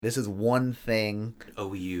This is one thing.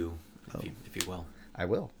 OU, if you will. I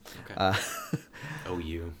will. Okay.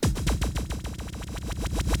 OU.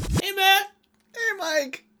 Hey, Matt. Hey,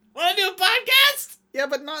 Mike. Want to do a podcast? Yeah,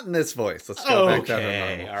 but not in this voice. Let's go back down to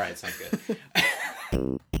Okay. normal. All right. Sounds good.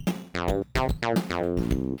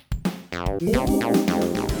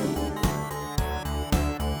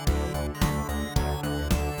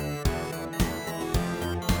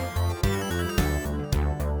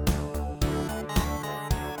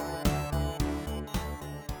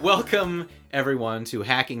 Welcome, everyone, to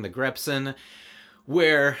Hacking the Grepson,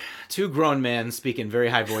 where two grown men speak in very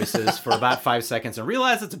high voices for about 5 seconds and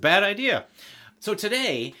realize it's a bad idea. So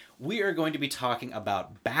today, we are going to be talking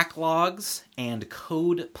about backlogs and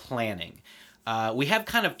code planning. We have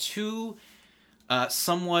kind of two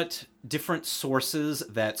somewhat different sources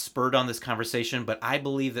that spurred on this conversation, but I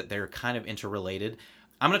believe that they're kind of interrelated.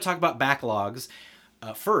 I'm going to talk about backlogs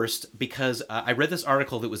first because I read this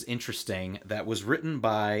article that was interesting that was written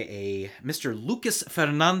by a Mr. Lucas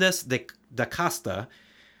Fernandes da Costa,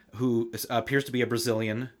 who appears to be a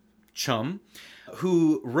Brazilian chum,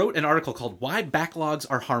 who wrote an article called Why Backlogs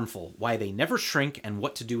Are Harmful, Why They Never Shrink, and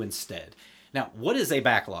What to Do Instead. Now, what is a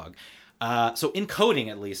backlog? So in coding,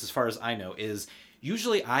 at least, as far as I know, is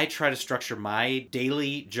usually I try to structure my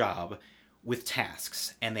daily job with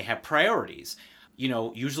tasks, and they have priorities. You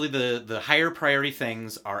know, usually the higher priority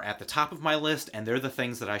things are at the top of my list, and they're the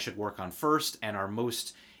things that I should work on first and are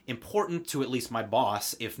most important to at least my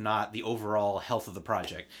boss, if not the overall health of the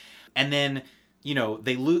project. And then, you know,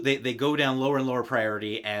 they go down lower and lower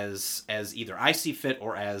priority as either I see fit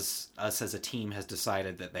or as us as a team has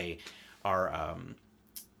decided that they are,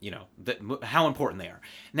 how important they are.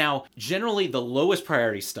 Now, generally, the lowest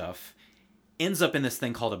priority stuff ends up in this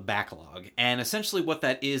thing called a backlog. And essentially what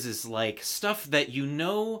that is like stuff that you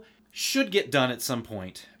know should get done at some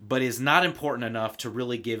point, but is not important enough to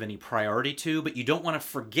really give any priority to, but you don't want to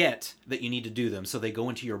forget that you need to do them, so they go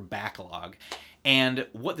into your backlog. And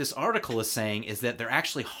what this article is saying is that they're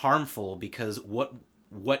actually harmful because what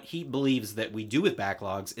he believes that we do with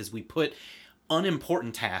backlogs is we put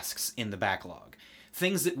unimportant tasks in the backlog.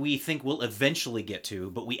 Things that we think we'll eventually get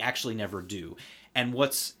to, but we actually never do. And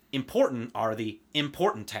what's important are the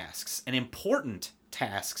important tasks. And important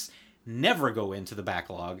tasks never go into the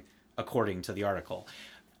backlog, according to the article.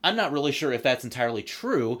 I'm not really sure if that's entirely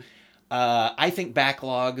true. I think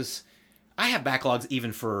backlogs... I have backlogs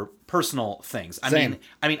even for personal things. I mean,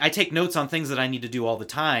 I take notes on things that I need to do all the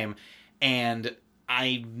time, and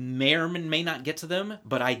I may or may not get to them,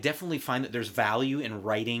 but I definitely find that there's value in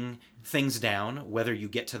writing things down, whether you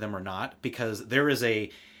get to them or not, because there's a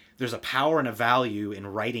power and a value in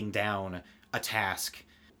writing down a task,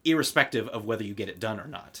 irrespective of whether you get it done or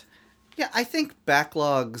not. Yeah, I think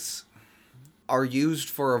backlogs are used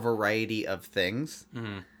for a variety of things.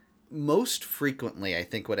 Mm-hmm. Most frequently, I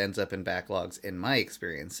think what ends up in backlogs, in my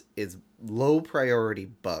experience, is low priority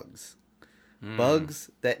bugs. Bugs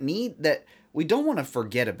that we don't want to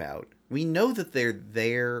forget about. We know that they're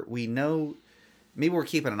there. We know maybe we're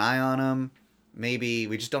keeping an eye on them. Maybe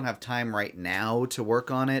we just don't have time right now to work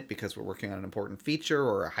on it because we're working on an important feature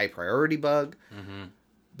or a high priority bug. Mm-hmm.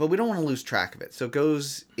 But we don't want to lose track of it. So it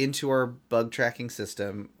goes into our bug tracking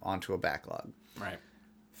system onto a backlog. Right.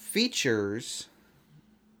 Features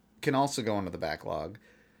can also go into the backlog.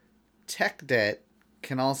 Tech debt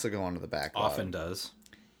can also go into the backlog. Often does.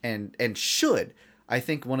 And should. I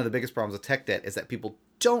think one of the biggest problems with tech debt is that people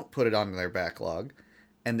don't put it onto their backlog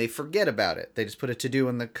and they forget about it. They just put a to-do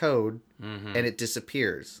in the code and it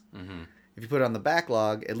disappears. Mm-hmm. If you put it on the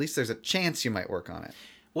backlog, at least there's a chance you might work on it.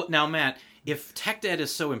 Well, now, Matt, if tech debt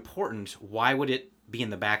is so important, why would it be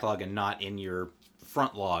in the backlog and not in your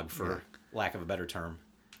front log, for lack of a better term?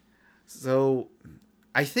 So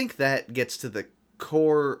I think that gets to the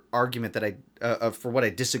core argument that for what I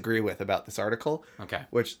disagree with about this article. Okay.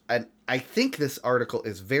 Which I think this article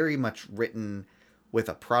is very much written with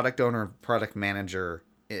a product owner and product manager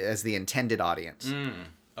as the intended audience.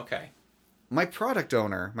 Okay. My product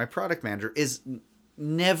owner, my product manager is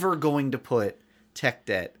never going to put tech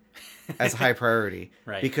debt as high priority.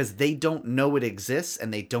 Right. Because they don't know it exists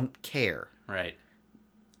and they don't care. Right.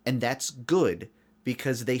 And that's good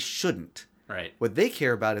because they shouldn't. Right. What they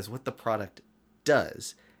care about is what the product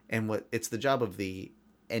does, and what it's the job of the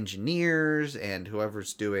engineers and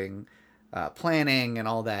whoever's doing planning and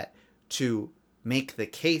all that to make the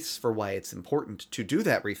case for why it's important to do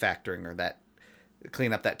that refactoring or that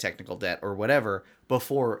clean up that technical debt or whatever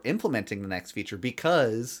before implementing the next feature,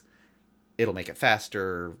 because it'll make it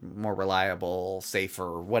faster, more reliable,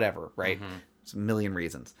 safer, whatever, right? Mm-hmm. It's a million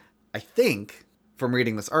reasons. I think from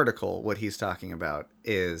reading this article, what he's talking about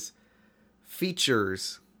is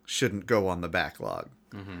features shouldn't go on the backlog.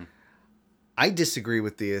 I disagree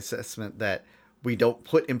with the assessment that we don't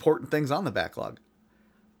put important things on the backlog.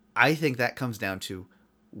 I think that comes down to,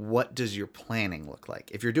 what does your planning look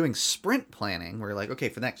like? If you're doing sprint planning, where you're like, okay,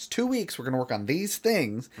 for the next 2 weeks, we're going to work on these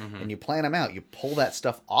things, and you plan them out, you pull that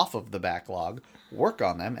stuff off of the backlog, work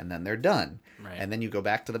on them, and then they're done. Right. And then you go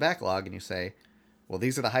back to the backlog and you say, well,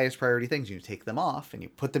 these are the highest priority things. You take them off and you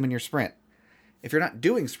put them in your sprint. If you're not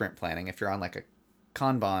doing sprint planning, if you're on like a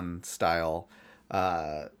Kanban style,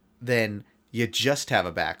 then you just have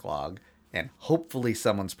a backlog, and hopefully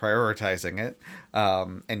someone's prioritizing it,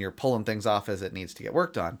 and you're pulling things off as it needs to get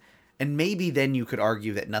worked on. And maybe then you could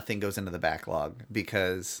argue that nothing goes into the backlog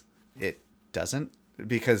because it doesn't,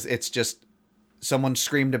 because it's just someone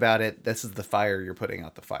screamed about it. This is the fire, you're putting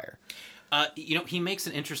out the fire. He makes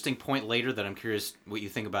an interesting point later that I'm curious what you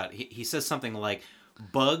think about. He says something like,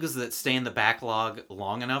 bugs that stay in the backlog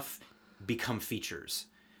long enough become features,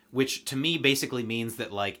 which to me basically means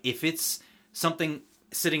that, like, if it's something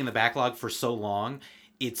sitting in the backlog for so long,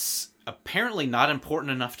 it's apparently not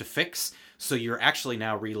important enough to fix, so you're actually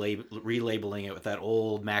now relabeling it with that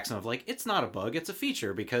old maxim of, like, it's not a bug, it's a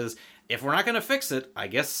feature, because if we're not going to fix it, I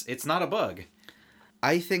guess it's not a bug.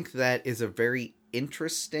 I think that is a very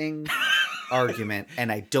interesting argument,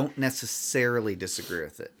 and I don't necessarily disagree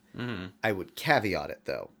with it. I would caveat it,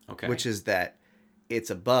 though, which is that it's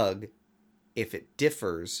a bug if it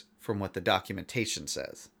differs from what the documentation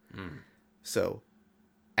says. So,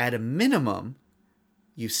 at a minimum,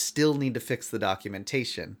 you still need to fix the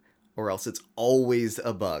documentation, or else it's always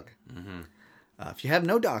a bug. If you have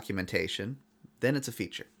no documentation, then it's a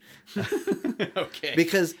feature. Okay.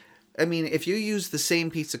 Because, I mean, if you use the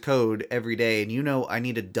same piece of code every day and you know I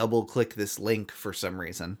need to double click this link for some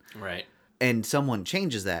reason, right, and someone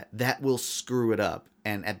changes that, that will screw it up.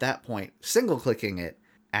 And at that point, single clicking it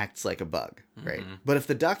acts like a bug, right? But if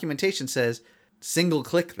the documentation says single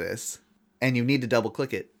click this and you need to double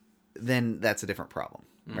click it, then that's a different problem,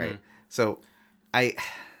 right? So I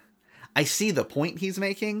see the point he's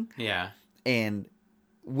making. Yeah. And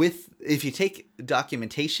if you take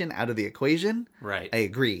documentation out of the equation, right, I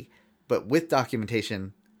agree. But with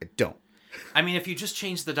documentation, I don't. I mean, if you just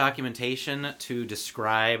change the documentation to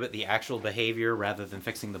describe the actual behavior rather than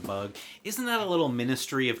fixing the bug, isn't that a little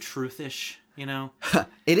Ministry of Truth-ish, you know?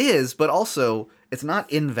 It is, but also it's not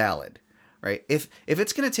invalid, right? If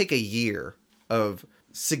it's going to take a year of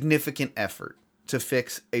significant effort to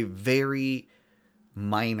fix a very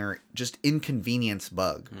minor, just inconvenience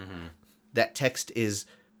bug, that text is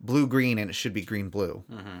blue-green and it should be green-blue,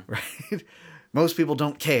 right? Most people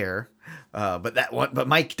don't care, but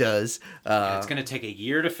Mike does. It's going to take a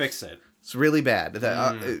year to fix it. It's really bad.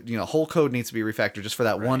 Whole code needs to be refactored just for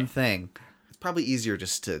that one thing. It's probably easier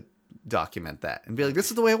just to document that and be like,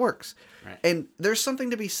 this is the way it works. Right. And there's something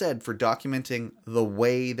to be said for documenting the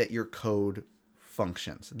way that your code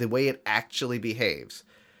functions, the way it actually behaves.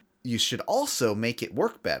 You should also make it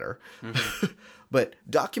work better. But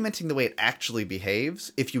documenting the way it actually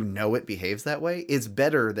behaves, if you know it behaves that way, is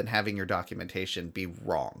better than having your documentation be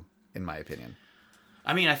wrong, in my opinion.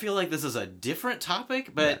 I mean, I feel like this is a different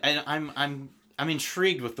topic, but Yeah. I'm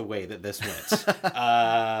intrigued with the way that this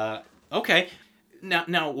went. Okay.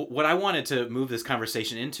 Now, what I wanted to move this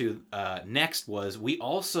conversation into next was we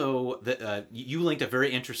also you linked a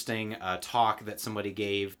very interesting talk that somebody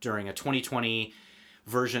gave during a 2020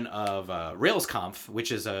 version of RailsConf,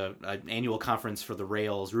 which is an annual conference for the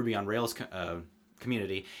Ruby on Rails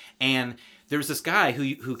community. And there's this guy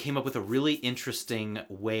who came up with a really interesting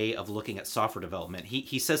way of looking at software development.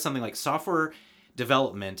 He says something like, software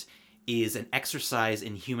development is an exercise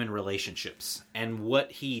in human relationships. And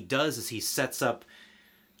what he does is he sets up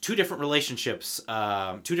two different relationships,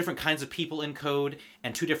 two different kinds of people in code,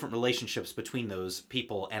 and two different relationships between those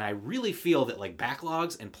people. And I really feel that, like,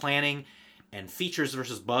 backlogs and planning and features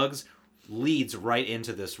versus bugs leads right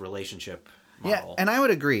into this relationship model. Yeah, and I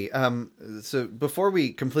would agree. So before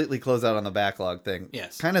we completely close out on the backlog thing,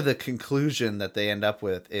 yes, kind of the conclusion that they end up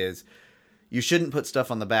with is you shouldn't put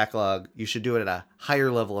stuff on the backlog. You should do it at a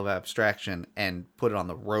higher level of abstraction and put it on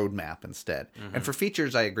the roadmap instead. And for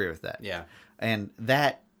features, I agree with that. Yeah. And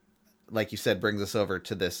that, like you said, brings us over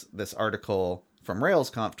to this article from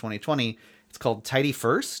RailsConf 2020. It's called Tidy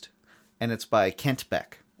First, and it's by Kent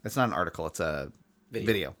Beck. It's not an article, it's a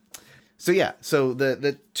video. So yeah, so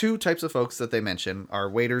the two types of folks that they mention are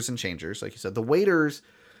waiters and changers. Like you said, the waiters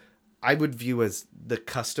I would view as the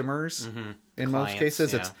customers in most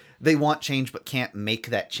cases. Yeah. It's they want change but can't make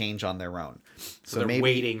that change on their own. So they're maybe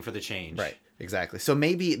waiting for the change. Right, exactly. So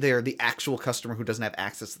maybe they're the actual customer who doesn't have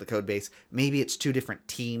access to the code base. Maybe it's two different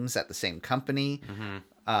teams at the same company.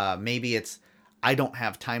 Maybe it's I don't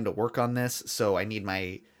have time to work on this, so I need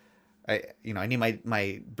my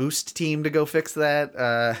boost team to go fix that,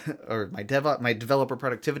 or my developer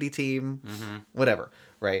productivity team, whatever,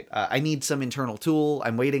 right? I need some internal tool.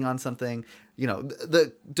 I'm waiting on something.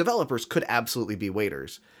 The developers could absolutely be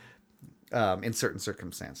waiters in certain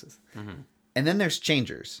circumstances. And then there's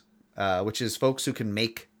changers, which is folks who can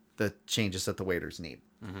make the changes that the waiters need.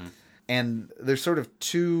 And there's sort of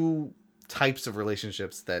two types of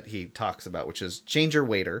relationships that he talks about, which is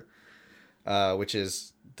changer-waiter, which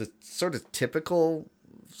is the sort of typical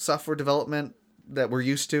software development that we're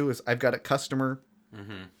used to. Is I've got a customer.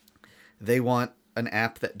 They want an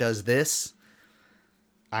app that does this.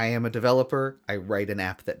 I am a developer. I write an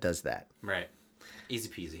app that does that. Right. Easy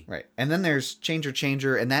peasy. Right. And then there's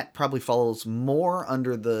changer, and that probably falls more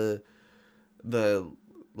under the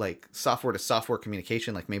like software to software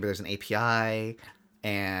communication. Like maybe there's an API,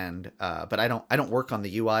 and but I don't work on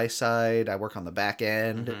the UI side. I work on the back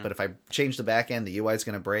end. But if I change the back end, the UI is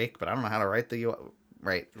going to break. But I don't know how to write the UI.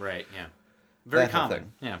 Right. Right. Yeah. Very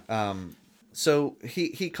common. Yeah. So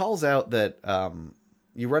he calls out that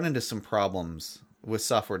you run into some problems with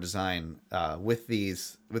software design with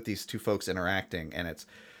these two folks interacting, and it's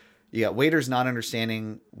you got waiters not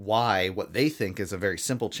understanding why what they think is a very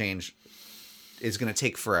simple change is going to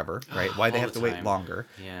take forever, right? Why they have to wait longer.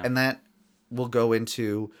 Yeah. And that will go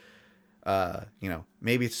into,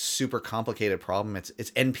 maybe it's a super complicated problem. It's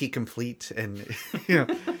NP complete, and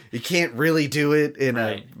you can't really do it in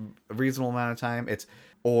a reasonable amount of time.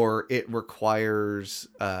 Or it requires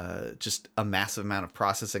just a massive amount of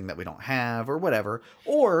processing that we don't have, or whatever.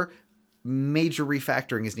 Or major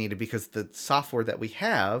refactoring is needed because the software that we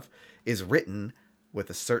have is written with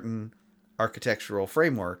a certain architectural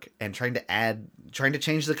framework, and trying to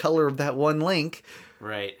change the color of that one link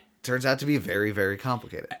turns out to be very, very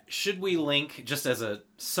complicated. Should we link, just as a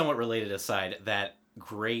somewhat related aside, that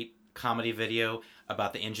great comedy video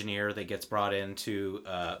about the engineer that gets brought into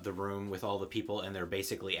the room with all the people, and they're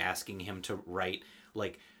basically asking him to write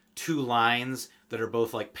like 2 lines that are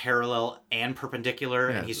both like parallel and perpendicular,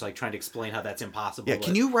 and he's like trying to explain how that's impossible. Yeah,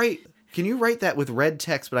 can you write that with red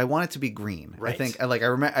text, but I want it to be green. Right. I think I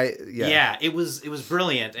remember. Yeah, it was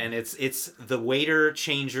brilliant, and it's the waiter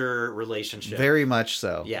changer relationship. Very much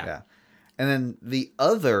so. Yeah. And then the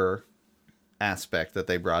other aspect that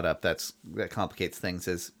they brought up that complicates things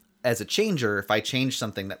is, as a changer, if I change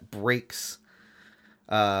something that breaks,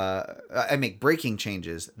 I make breaking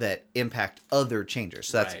changes that impact other changers.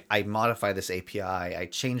 So that's I modify this API, I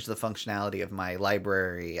change the functionality of my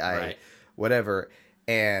library, whatever.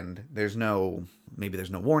 And there's no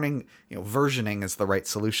warning. Versioning is the right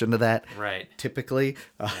solution to that. Right. Typically.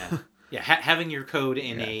 Having your code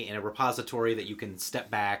in a repository that you can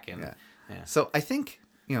step back and. Yeah. So I think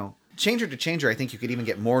changer to changer. I think you could even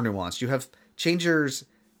get more nuanced. You have changer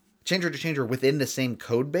to changer within the same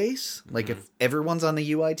code base. Like if everyone's on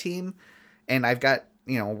the UI team, and I've got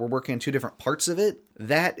we're working on 2 different parts of it,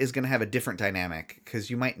 that is going to have a different dynamic, because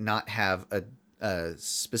you might not have a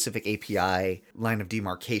specific API line of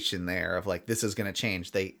demarcation there of like, this is going to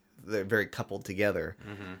change. They're very coupled together.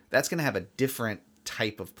 That's going to have a different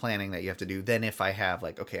type of planning that you have to do than if I have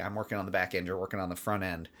like, okay, I'm working on the back end, you're working on the front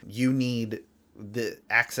end. You need the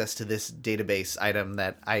access to this database item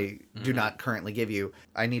that I do not currently give you.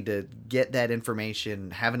 I need to get that information,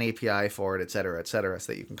 have an API for it, et cetera, so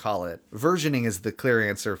that you can call it. Versioning is the clear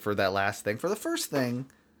answer for that last thing. For the first thing,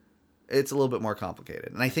 it's a little bit more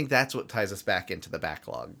complicated. And I think that's what ties us back into the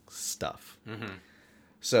backlog stuff.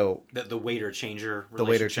 So the waiter changer relationship. The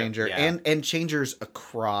waiter changer and changers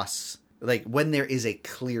across, like when there is a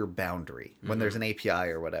clear boundary, when there's an API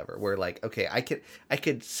or whatever, where like, okay, I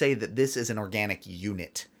could say that this is an organic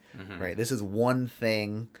unit, right? This is one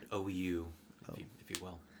thing. OU, if you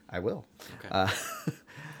will. I will. Okay.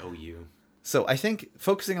 OU. So I think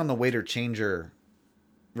focusing on the waiter changer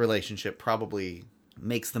relationship probably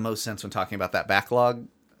makes the most sense when talking about that backlog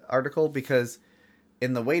article, because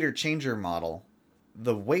in the waiter changer model,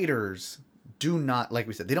 the waiters do not, like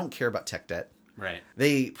we said, they don't care about tech debt. Right.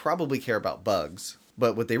 They probably care about bugs,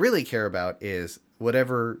 but what they really care about is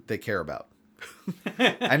whatever they care about.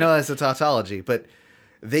 I know that's a tautology, but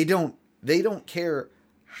they don't care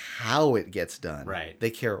how it gets done. Right. They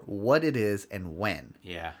care what it is and when.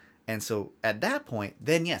 Yeah. And so at that point,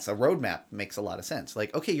 then yes, a roadmap makes a lot of sense.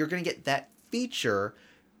 Like, okay, you're going to get that feature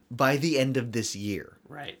by the end of this year.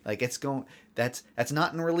 Right. Like that's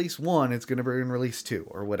not in release 1, it's going to be in release 2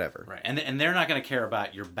 or whatever. Right. And they're not going to care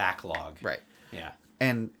about your backlog. Right. Yeah.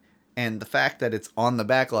 And the fact that it's on the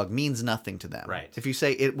backlog means nothing to them. Right. If you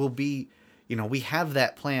say it will be, we have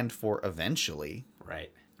that planned for eventually.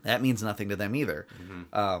 Right. That means nothing to them either.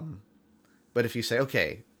 But if you say,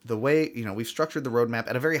 okay, the way, we've structured the roadmap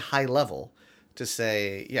at a very high level to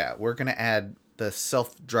say, yeah, we're going to add the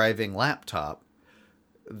self-driving laptop.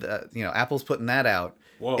 Apple's putting that out.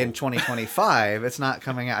 Whoa. In 2025. It's not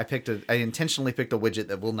coming out. I intentionally picked a widget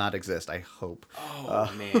that will not exist, I hope.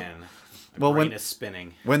 Oh, man. My brain is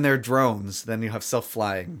spinning. When they're drones, then you have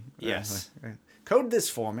self-flying. Yes. Code this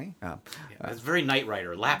for me. It's very Knight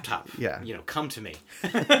Rider. Laptop. Yeah. Come to me.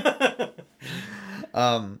 I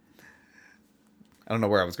don't know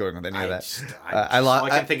where I was going with any of that. All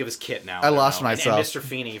I can think of is Kit now. I lost myself. And Mr.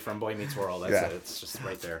 Feeney from Boy Meets World. That's it. It's just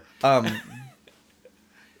right there.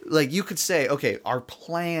 Like you could say, okay, our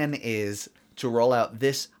plan is to roll out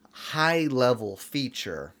this high-level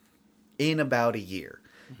feature in about a year.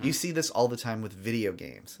 Mm-hmm. You see this all the time with video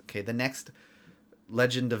games. Okay, the next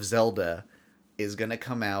Legend of Zelda is going to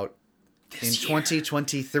come out in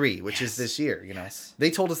 2023, which is this year. Yes. They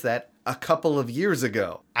told us that a couple of years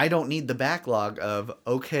ago. I don't need the backlog of,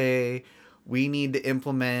 okay, we need to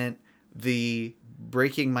implement the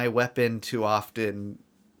breaking my weapon too often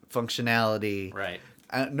functionality. Right.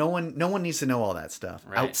 No one needs to know all that stuff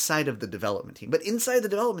outside of the development team. But inside the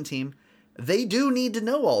development team, they do need to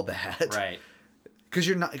know all that. Right.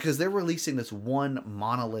 Because they're releasing this one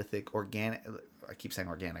monolithic organic. I keep saying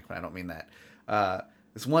organic, but I don't mean that.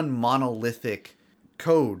 This one monolithic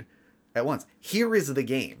code at once. Here is the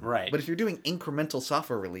game. Right. But if you're doing incremental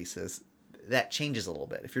software releases, that changes a little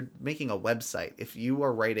bit. If you're making a website, if you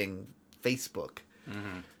are writing Facebook.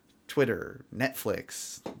 Mm-hmm. Twitter,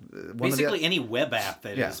 Netflix, basically any web app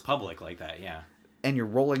that is public like that, and you're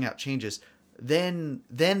rolling out changes, then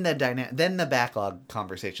the backlog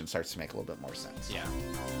conversation starts to make a little bit more sense. Yeah.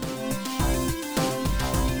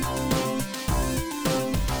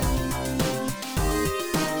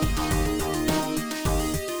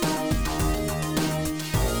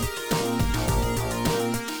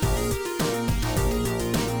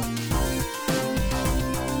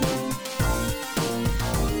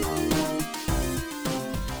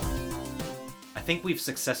 I think we've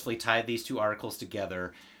successfully tied these two articles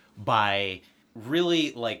together by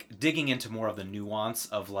really digging into more of the nuance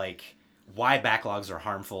of why backlogs are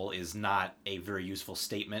harmful is not a very useful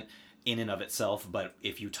statement in and of itself, but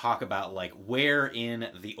if you talk about where in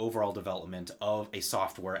the overall development of a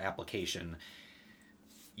software application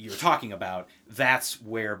you're talking about, that's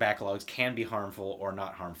where backlogs can be harmful or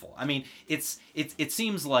not harmful. I mean, it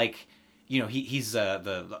seems like he's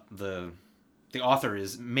the author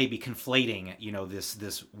is maybe conflating,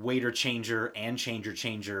 this waiter changer and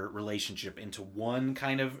changer relationship into one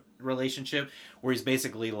kind of relationship, where he's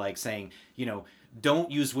basically saying, don't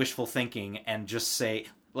use wishful thinking and just say,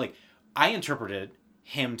 I interpreted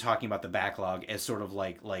him talking about the backlog as sort of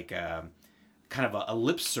kind of a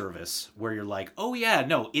lip service where you're like, oh yeah,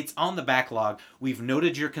 no, it's on the backlog. We've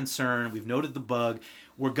noted your concern. We've noted the bug.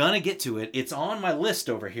 We're going to get to it. It's on my list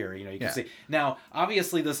over here. You can see. Now,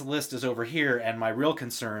 obviously this list is over here and my real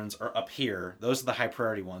concerns are up here. Those are the high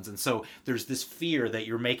priority ones. And so there's this fear that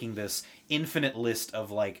you're making this infinite list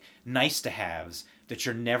of nice to haves that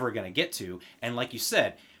you're never going to get to. And like you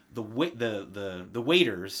said, the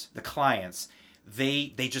waiters, the clients,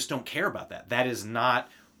 they just don't care about that. That is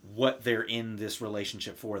not what they're in this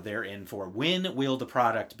relationship for. They're in for when will the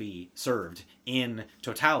product be served in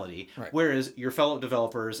totality. Right. Whereas your fellow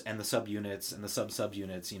developers and the subunits and the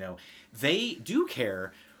subunits, they do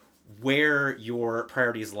care where your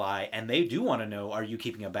priorities lie, and they do want to know, are you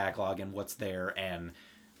keeping a backlog and what's there, and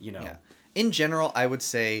Yeah. In general, I would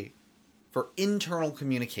say for internal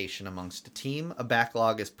communication amongst a team, a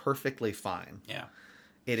backlog is perfectly fine. Yeah.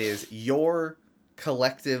 It is your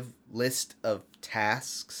collective list of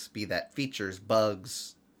tasks, be that features,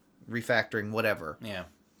 bugs, refactoring, whatever. Yeah.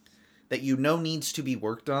 That needs to be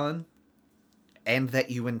worked on, and that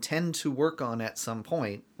you intend to work on at some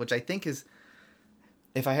point, which I think is,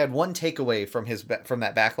 if I had one takeaway from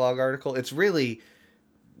that backlog article, it's really,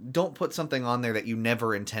 don't put something on there that you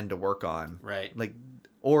never intend to work on. Right.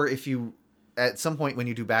 Or if you, at some point when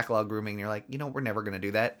you do backlog grooming, you're like, we're never going to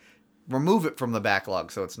do that. Remove it from the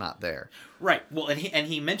backlog so it's not there. Right. Well, and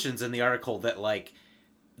he mentions in the article that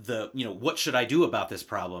what should I do about this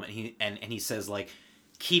problem? And he says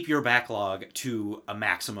keep your backlog to a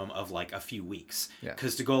maximum of a few weeks. Yeah.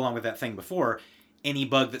 Because to go along with that thing before, any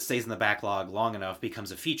bug that stays in the backlog long enough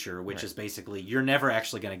becomes a feature, which is basically you're never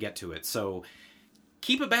actually going to get to it. So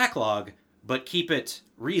keep a backlog, but keep it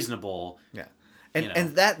reasonable. Yeah.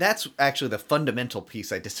 And that's actually the fundamental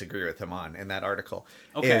piece I disagree with him on in that article.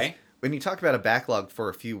 Okay. When you talk about a backlog for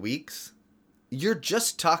a few weeks, you're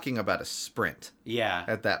just talking about a sprint. Yeah.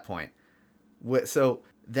 At that point. So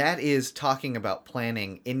that is talking about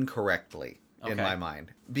planning incorrectly in my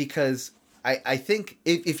mind. Because I think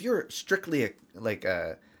if you're strictly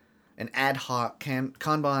an ad hoc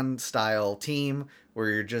Kanban style team where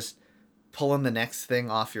you're just pulling the next thing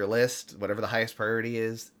off your list, whatever the highest priority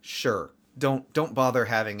is, sure. Don't bother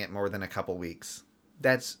having it more than a couple weeks.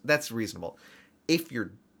 That's reasonable. If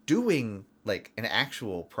you're doing like an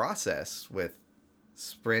actual process with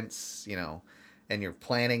sprints, and you're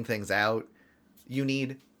planning things out, you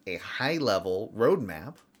need a high level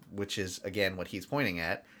roadmap, which is again what he's pointing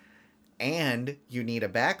at, and you need a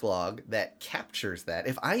backlog that captures that.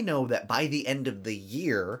 If I know that by the end of the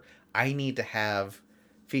year I need to have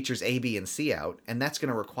features A, B, and C out, and that's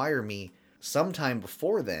going to require me sometime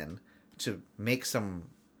before then to make some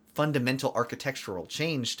fundamental architectural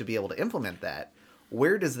change to be able to implement that,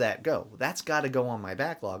 where does that go? That's got to go on my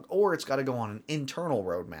backlog, or it's got to go on an internal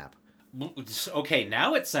roadmap. Okay,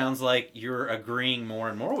 now it sounds like you're agreeing more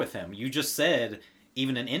and more with him. You just said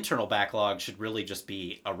even an internal backlog should really just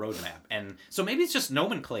be a roadmap. And so maybe it's just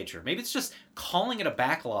nomenclature. Maybe it's just calling it a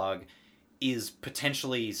backlog is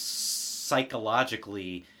potentially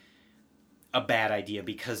psychologically a bad idea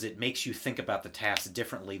because it makes you think about the task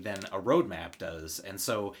differently than a roadmap does. And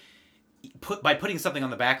so by putting something on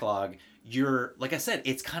the backlog, you're, like I said,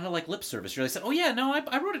 it's kind of like lip service. You're like, oh yeah, no,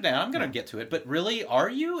 I wrote it down. I'm going to get to it. But really, are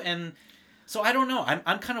you? And so I don't know.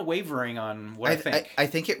 I'm kind of wavering on what I think. I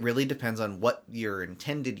think it really depends on what your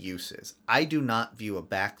intended use is. I do not view a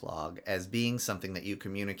backlog as being something that you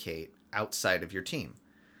communicate outside of your team.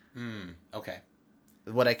 Okay.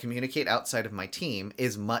 What I communicate outside of my team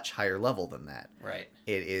is much higher level than that. Right.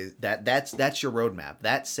 It is that's your roadmap.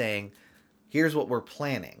 That's saying, here's what we're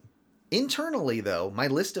planning. Internally, though, my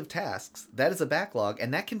list of tasks, that is a backlog,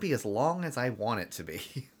 and that can be as long as I want it to be.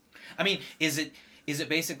 I mean, is it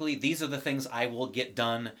basically these are the things I will get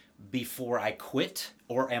done before I quit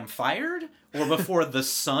or am fired or before the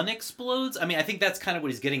sun explodes? I mean, I think that's kind of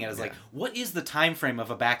what he's getting at is like, what is the time frame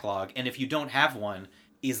of a backlog? And if you don't have one,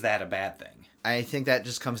 is that a bad thing? I think that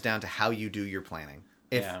just comes down to how you do your planning.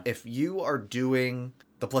 If you are doing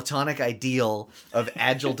the platonic ideal of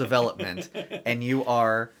agile development and you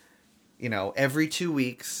are, every 2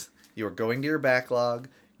 weeks, you're going to your backlog,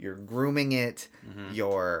 you're grooming it,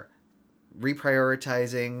 you're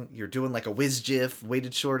reprioritizing, you're doing like a WSGIF,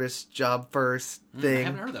 weighted shortest job first thing. I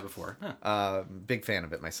haven't heard that before. Huh. Big fan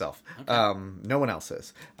of it myself. Okay. No one else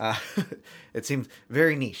is. It seems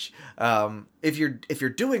very niche. If you're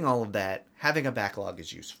doing all of that, having a backlog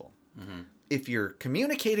is useful. If you're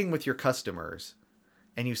communicating with your customers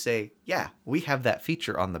and you say, yeah, we have that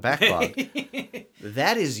feature on the backlog,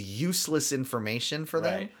 that is useless information for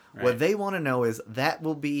them. Right. What they want to know is that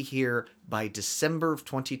will be here by December of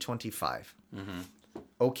 2025.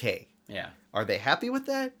 Okay. Yeah. Are they happy with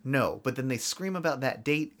that? No. But then they scream about that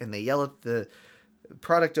date and they yell at the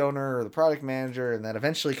product owner or the product manager, and that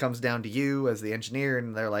eventually comes down to you as the engineer,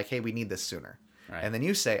 and they're like, hey, we need this sooner. Right. And then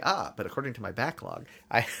you say, but according to my backlog,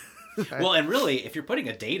 Well, and really, if you're putting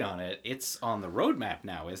a date on it, it's on the roadmap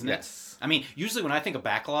now, isn't it? Yes. I mean, usually when I think of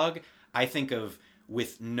backlog, I think of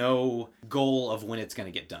with no goal of when it's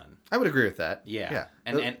going to get done. I would agree with that. Yeah.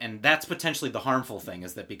 And that's potentially the harmful thing,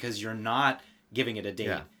 is that because you're not giving it a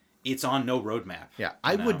date, it's on no roadmap. Yeah.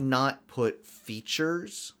 I would not put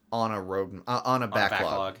features on a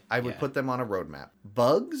backlog. I would put them on a roadmap.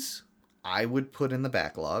 Bugs, I would put in the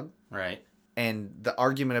backlog. Right. And the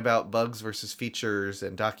argument about bugs versus features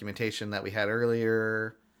and documentation that we had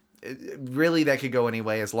earlier, really that could go any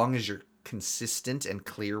way as long as you're consistent and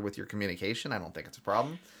clear with your communication. I don't think it's a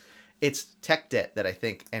problem. It's tech debt that I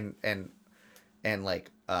think and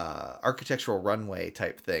like architectural runway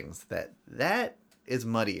type things that is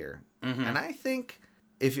muddier. And I think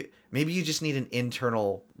maybe you just need an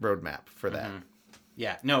internal roadmap for that.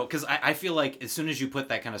 Yeah, no, because I feel like as soon as you put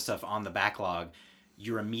that kind of stuff on the backlog,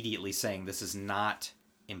 you're immediately saying this is not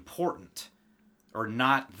important or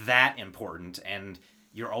not that important, and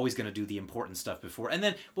you're always going to do the important stuff before. And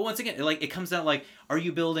then, but once again, like, it comes down like, are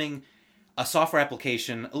you building a software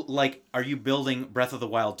application? Like, are you building Breath of the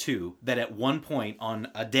Wild 2 that at one point on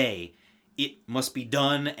a day, it must be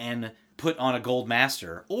done and put on a gold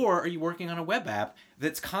master? Or are you working on a web app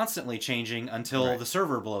that's constantly changing until the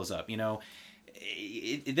server blows up?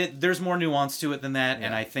 There's more nuance to it than that. Yeah.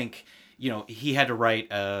 And I think, he had to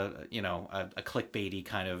write a clickbaity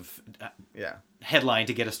kind of headline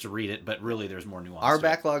to get us to read it, but really there's more nuance. Are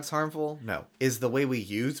backlogs harmful? No. Is the way we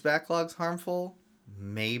use backlogs harmful?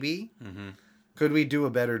 Maybe. Could we do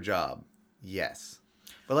a better job? Yes.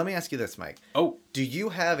 But let me ask you this, Mike. Do you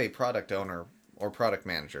have a product owner or product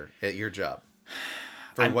manager at your job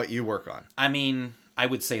for what you work on? I mean, I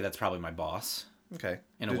would say that's probably my boss. Okay.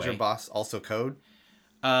 In a way. Does your boss also code?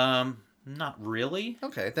 Not really.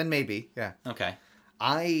 Okay, then maybe, yeah. Okay.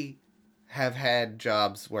 I have had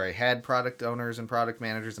jobs where I had product owners and product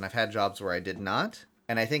managers, and I've had jobs where I did not.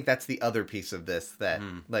 And I think that's the other piece of this, that,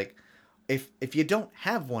 like, if you don't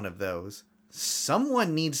have one of those,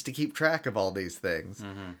 someone needs to keep track of all these things.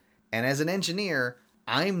 Mm-hmm. And as an engineer,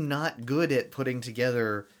 I'm not good at putting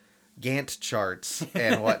together Gantt charts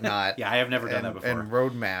and whatnot. Yeah, I have never done that before. And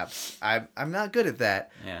roadmaps. I'm not good at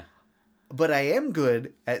that. Yeah. But I am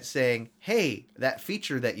good at saying, hey, that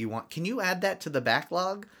feature that you want, can you add that to the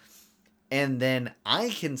backlog? And then I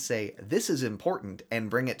can say, this is important, and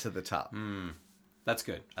bring it to the top. That's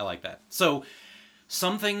good. I like that. So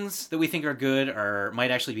some things that we think are good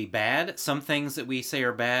might actually be bad. Some things that we say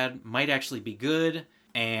are bad might actually be good.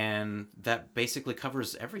 And that basically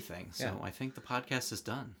covers everything. So yeah. I think the podcast is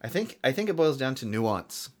done. I think it boils down to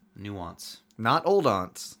nuance. Nuance. Not old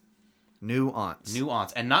aunts. New aunts. New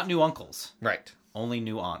aunts. And not new uncles. Right. Only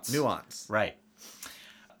new aunts. New aunts. Right.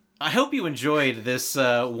 I hope you enjoyed this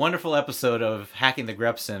wonderful episode of Hacking the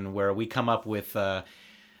Grepson, where we come up with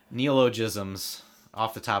neologisms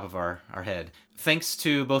off the top of our head. Thanks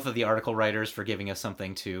to both of the article writers for giving us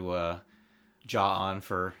something to jaw on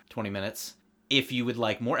for 20 minutes. If you would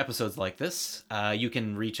like more episodes like this, you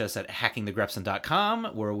can reach us at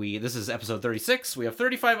hackingthegrepson.com, where this is episode 36. We have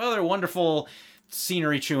 35 other wonderful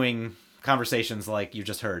scenery-chewing conversations like you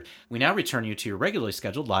just heard. We now return you to your regularly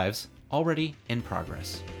scheduled lives, already in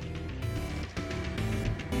progress.